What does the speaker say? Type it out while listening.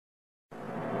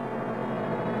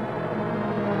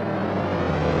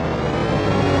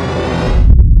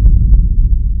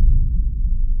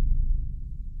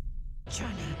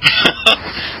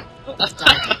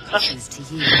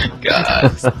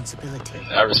God.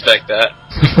 I respect that.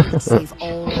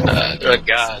 They're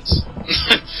gods.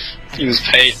 He was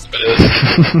paid for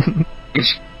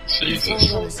this.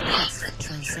 Jesus.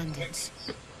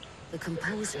 The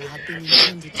composer had been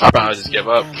intended to I'll probably just give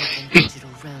up.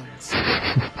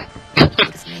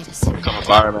 Become a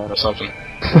fireman or something.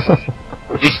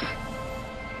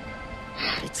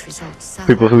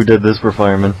 People who did this were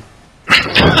firemen.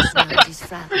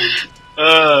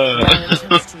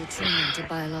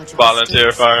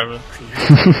 Volunteer fireman.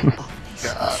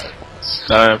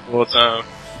 Time, full time.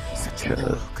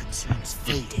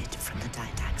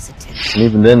 And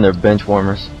even then, they're bench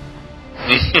warmers.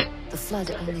 The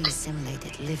flood only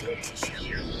assimilated living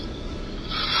tissue.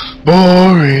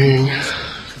 Boring.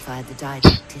 Provide the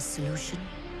didactic solution.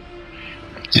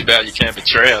 Too bad you can't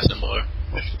betray us anymore.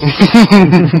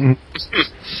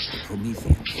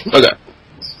 Okay.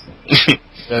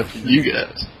 That's for you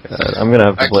guys. I'm gonna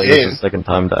have to play this a second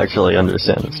time to actually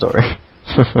understand the story.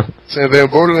 Same thing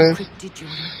Borderlands.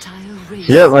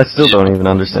 Yeah, I still don't even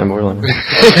understand Borderlands.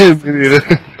 Me neither.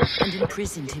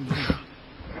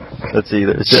 Let's see,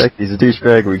 there's Jack, he's a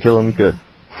douchebag, we kill him, good.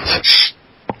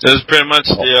 It was pretty much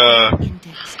the,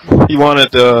 he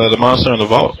wanted the monster in the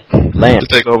vault. Lamb. To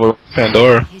take over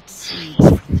Pandora.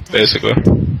 Basically.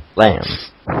 Lamb.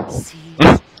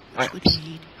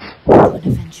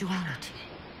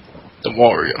 The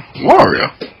warrior.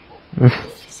 Warrior?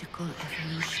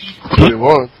 What do you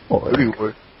want? What do you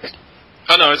want?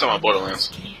 I know, it's on my Borderlands.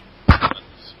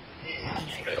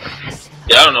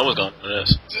 Yeah, I don't know what's going on with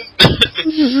this.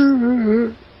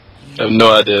 I have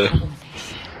no idea.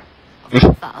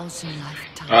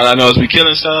 All I know is we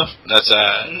killing stuff. That's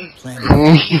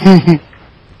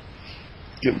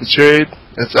Get betrayed.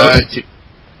 That's alright.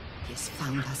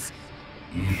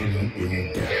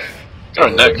 Or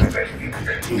neck.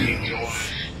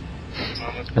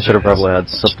 I should have probably had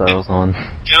subtitles on.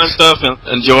 Killing stuff and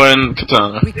enjoying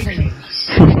Katana.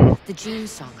 The gene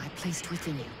song I placed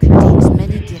within you contains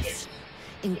many gifts,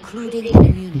 including an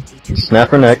immunity to Snap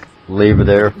her neck, leave her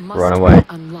there, run away.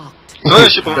 So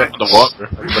that shit belongs on the water.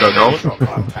 But her nose? Kind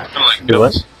of like Do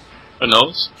what? Her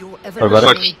nose? What about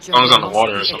Like it? songs on the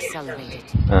water or something.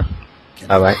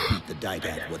 Alright.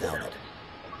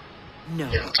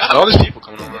 God, all these people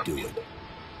coming around.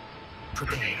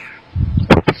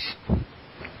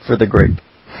 For the grape.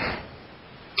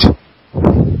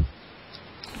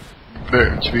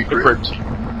 Prepare to be graped.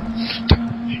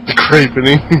 The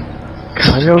grapening.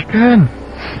 Kaioken!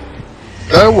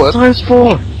 That what? Times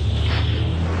 4!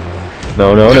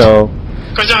 No, no, no.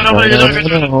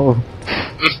 No.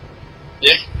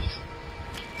 Yeah.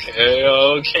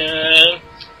 Kaioken.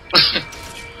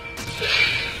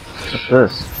 What's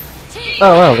this?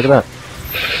 Oh wow, look at that.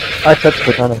 I touched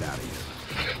Katana.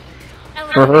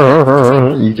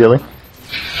 You jelly?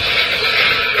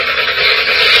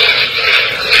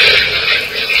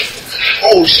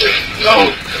 Oh shit!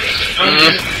 No!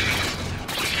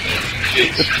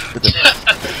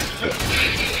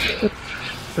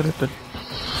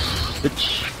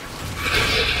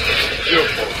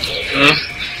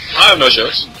 I have no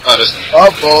shows. Oh, this. My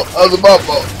fault. That was my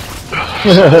fault.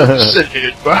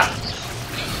 Shit, bro.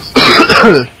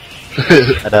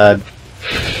 I died.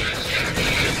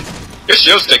 Your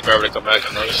shields take forever to come back,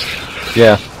 I noticed.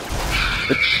 Yeah.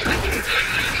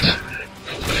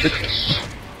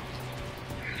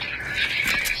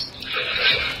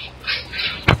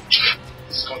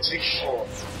 It's gonna take four.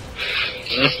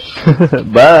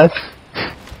 Bye.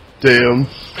 Damn.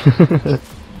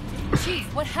 Chief,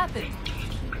 what happened?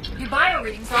 Your bio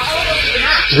readings are all over the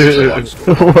map.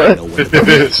 What?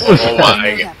 Oh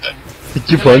my god. Did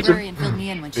you punch him?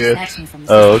 Yeah.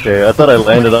 Oh, okay. I thought I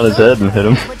landed on his head and hit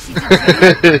him.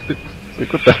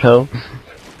 Like, what the hell?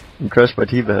 I'm crushed by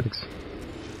teabags.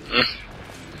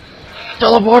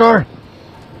 Teleporter!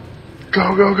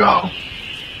 Go, go, go!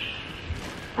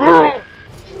 Alright.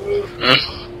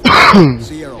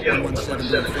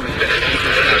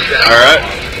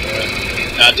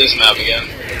 Not this map again.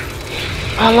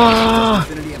 Allah!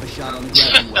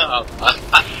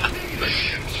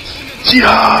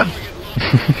 Jihad!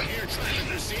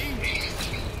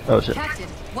 Oh shit. Captain,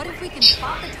 what if we can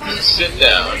spot the target? Sit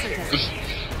down.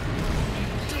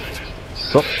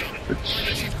 Sup,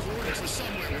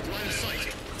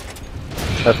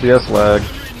 FPS lag.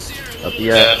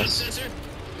 FPS.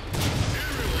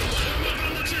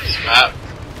 This map.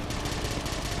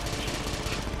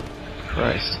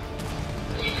 Christ.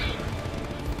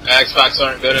 Xbox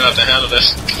aren't good enough to handle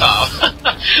this. Oh.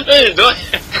 What are you doing?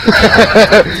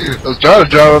 I was trying to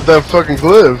drive up that fucking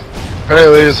cliff.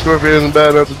 Apparently the Scorpion isn't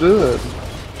bad enough to do that.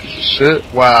 Piece of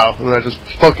shit. Wow. And I just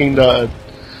fucking died.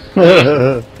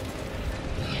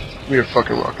 We're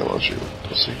fucking rocket launcher,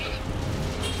 pussy.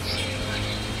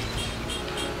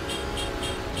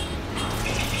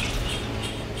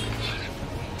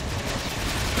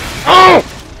 Oh!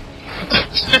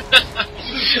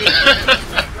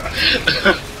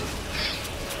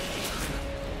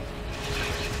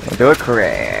 Don't do it,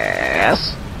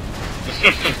 Chris.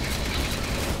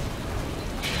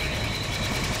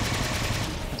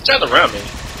 Turn around me.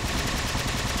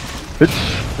 Bitch,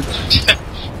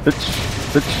 bitch,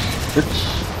 bitch,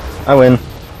 bitch. I win.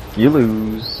 You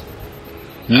lose.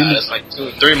 That's like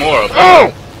 2, 3 more.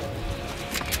 Oh!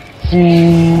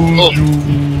 Oh.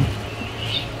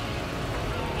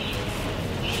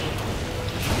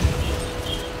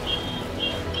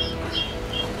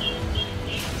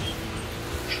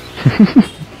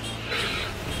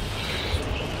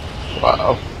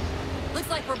 Wow. Looks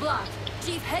like we're blocked.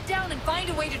 Chief, head down and find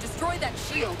a way to destroy that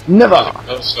shield. Never.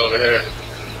 Oh, it's over here.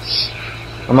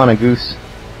 I'm on a goose.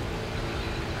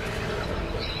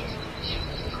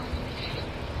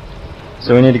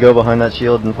 So we need to go behind that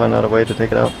shield and find out a way to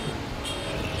take it out.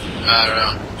 I don't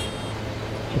know.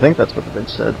 I think that's what the bitch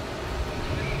said.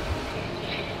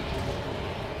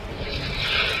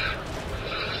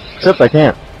 Except I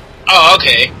can't. Oh,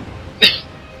 okay.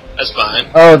 That's fine.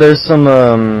 Oh, there's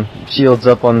some shields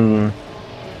up on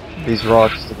these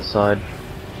rocks to the side.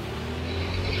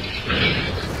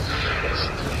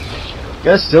 You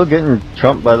guys still getting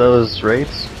trumped by those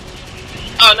wraiths?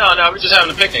 Oh, no, we're just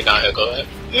having a picnic down here, go ahead.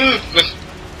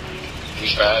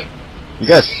 Bad. You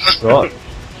guys suck.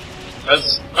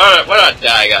 Alright, why did I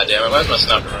die, goddammit? Where's my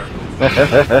sniper?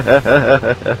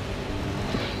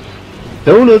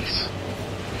 Donuts!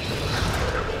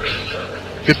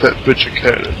 Get that bitch a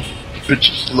cannon.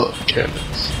 Bitches love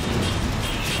cannons.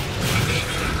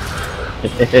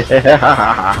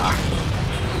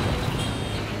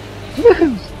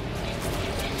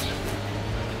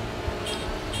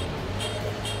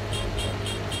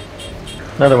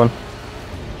 Another one.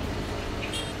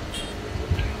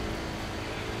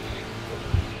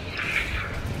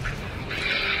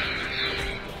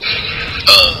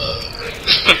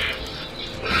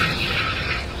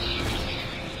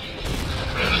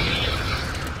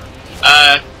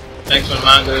 Thanks for the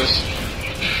mangoes.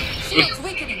 Shield's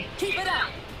weakening. Keep it up.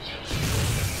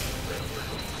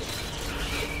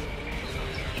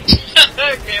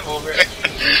 Game over.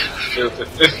 Stupid.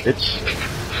 Bitch.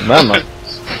 Mama.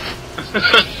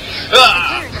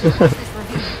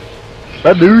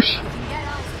 Bad douche. Get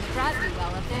eyes on the gravity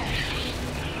well up there.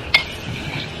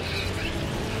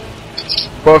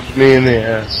 Fuck me in the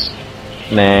ass.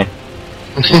 Nah.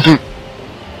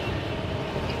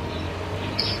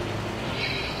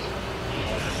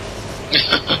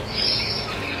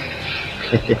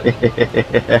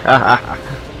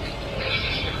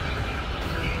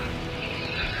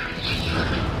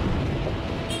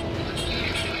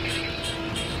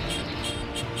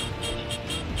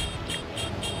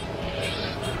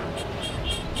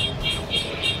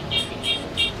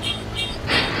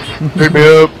 Pick me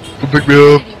up. Pick me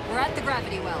up. We're at the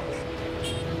gravity well.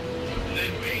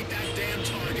 Then paint that damn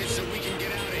target so we can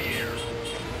get out of here.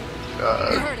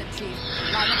 You heard him, Chief.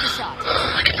 Line up the shot.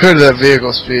 Compared to that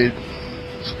vehicle speed,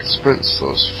 fucking sprint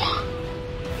slow as fuck.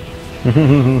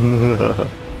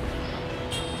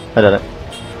 I did it.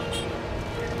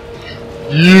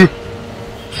 You.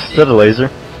 Is that a laser?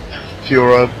 Fuel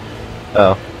rod.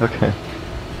 Oh, okay.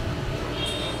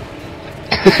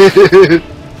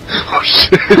 Oh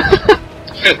shit.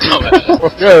 Dumbass.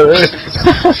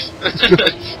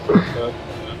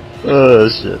 Oh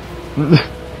shit.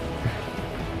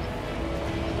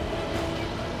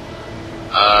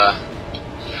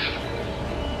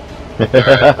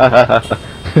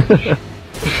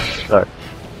 Sorry.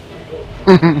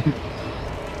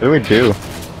 What do we do?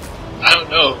 I don't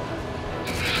know.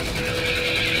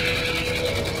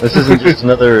 This isn't just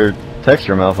another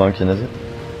texture malfunction, is it?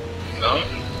 No?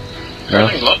 No?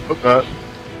 Everything's low. Hope not.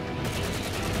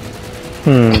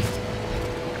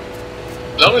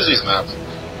 Low as these maps.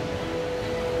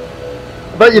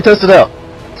 I bet you test it out.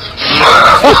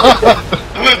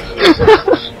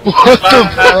 What the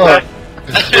fuck?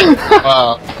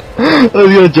 Wow. I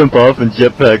was gonna jump off and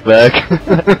jetpack back,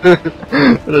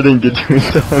 but I didn't get to it in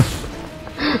time.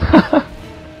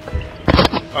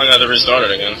 I gotta restart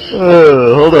it again.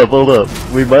 Hold up.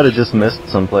 We might have just missed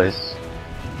someplace.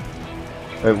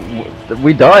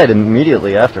 We died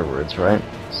immediately afterwards, right?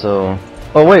 So...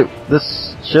 Oh wait,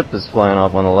 this ship is flying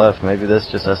off on the left. Maybe this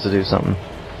just has to do something.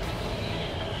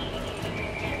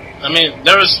 I mean,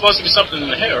 there was supposed to be something in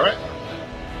the hair, right?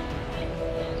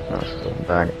 Oh, it's going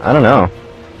back. I don't know.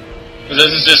 Because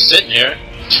this is just sitting here.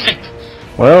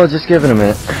 Well, just give it a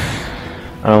minute.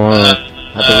 I don't want to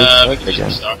have to restart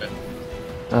again. Start it.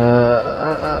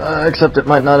 Except it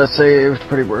might not have saved.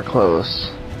 Pretty we're close.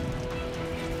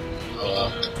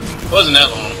 It wasn't that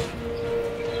long.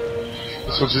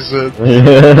 That's what she said.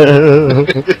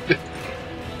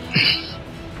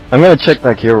 I'm gonna check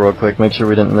back here real quick, make sure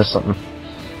we didn't miss something.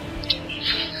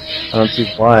 I don't see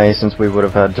why, since we would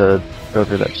have had to go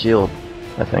through that shield,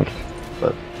 I think.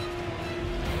 But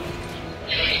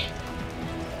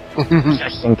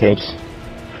just in case.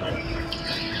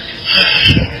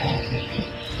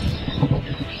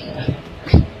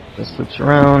 Just switch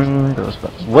around, goes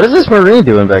back. What is this Marine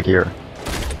doing back here?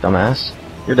 Dumbass.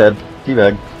 You're dead.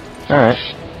 Teabag. Alright.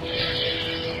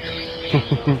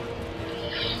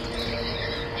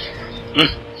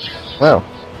 Well.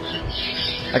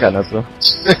 I got nuts though.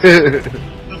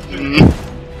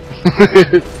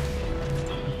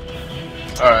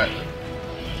 Alright.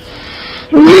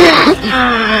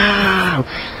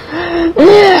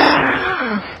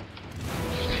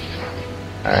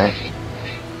 Alright.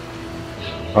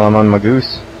 Oh, I'm on my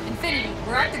goose. Infinity,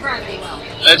 we're at the gravity well.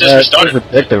 It just restarted. It's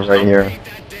addictive right here. It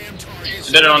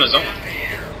did it on its own.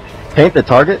 Paint the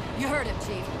target? You heard him,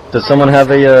 Chief. Does someone have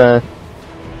a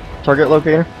target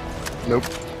locator? Nope.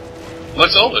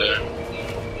 What's over there?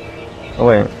 Oh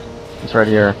wait, it's right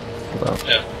here. Hold on.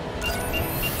 Yeah.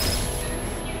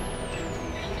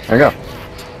 There you go.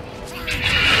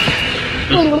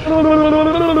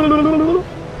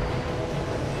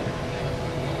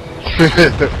 I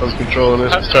was controlling it,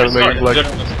 trying to make it like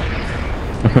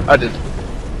I did.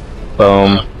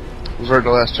 Boom. It was right at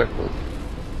the last checkpoint.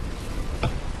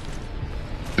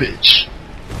 Bitch.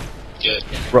 Good.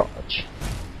 Raj.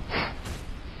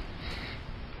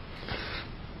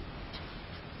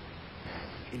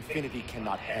 Infinity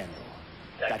cannot handle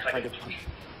that kind of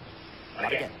punishment.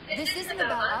 Not again. This isn't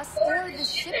about us or the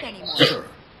ship anymore. Sure.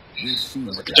 We've seen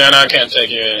what John, I can't take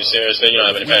you any seriously. You don't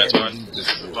have any pants on.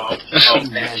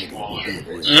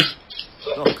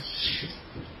 Look,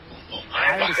 I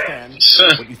understand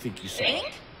what you think you saw.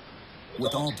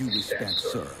 With all due respect,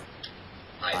 sir,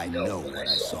 I know what I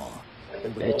saw.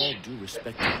 And with all due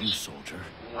respect to you, soldier,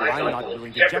 I'm not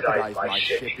willing to jeopardize my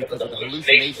ship because of the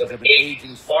hallucinations of an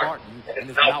aging Spartan and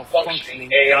his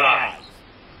malfunctioning AI.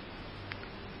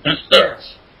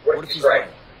 What if he's right?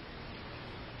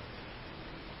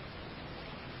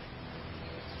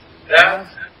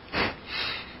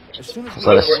 As soon as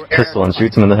So this pistol and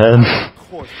shoots him in the head.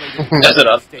 That's it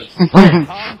up.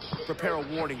 Prepare a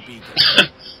warning beacon.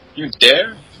 You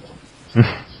dare?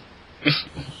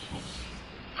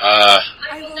 I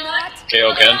will not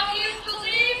KO Ken. allow you to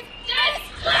leave this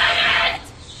planet!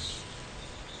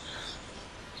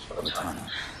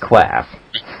 Quaff.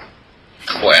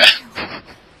 Quack.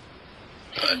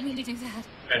 I didn't mean to do that.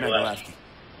 Commander Lasky.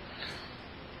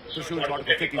 Pursuant to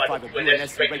Article 55 of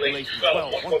UNSC Regulation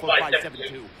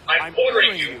 12-14572, I'm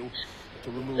ordering you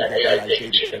to remove the AI data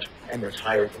chip and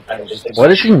retire from all distance. Why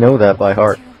does she know that by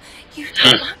heart? You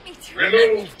don't want me to.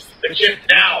 Remove the chip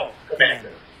now,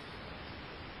 Commander.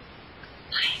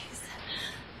 Please.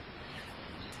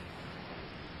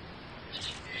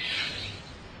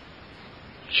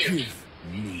 Give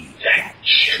me That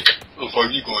chip. What the fuck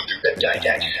are you going to do?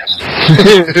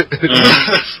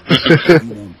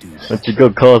 You won't do that. Why don't you go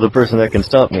call the person that can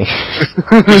stop me?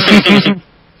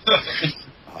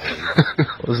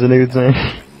 What was the nigga's name?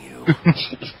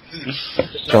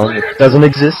 John, it doesn't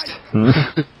exist? No,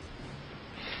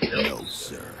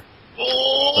 sir.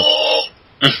 Oh.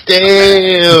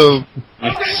 Damn!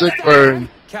 Sick burn.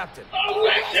 Captain.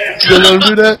 You gonna let him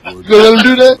do that? You gonna let him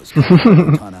do that?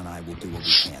 Tana and I will do what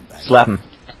we can back. Slap him.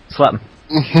 Slap him.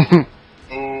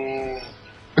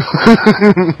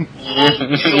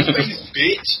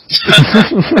 Bitch.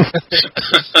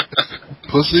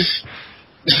 Pussy?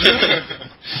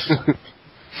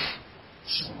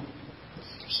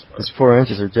 Those 4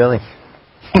 inches are jelly.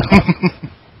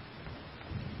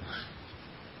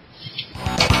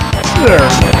 There.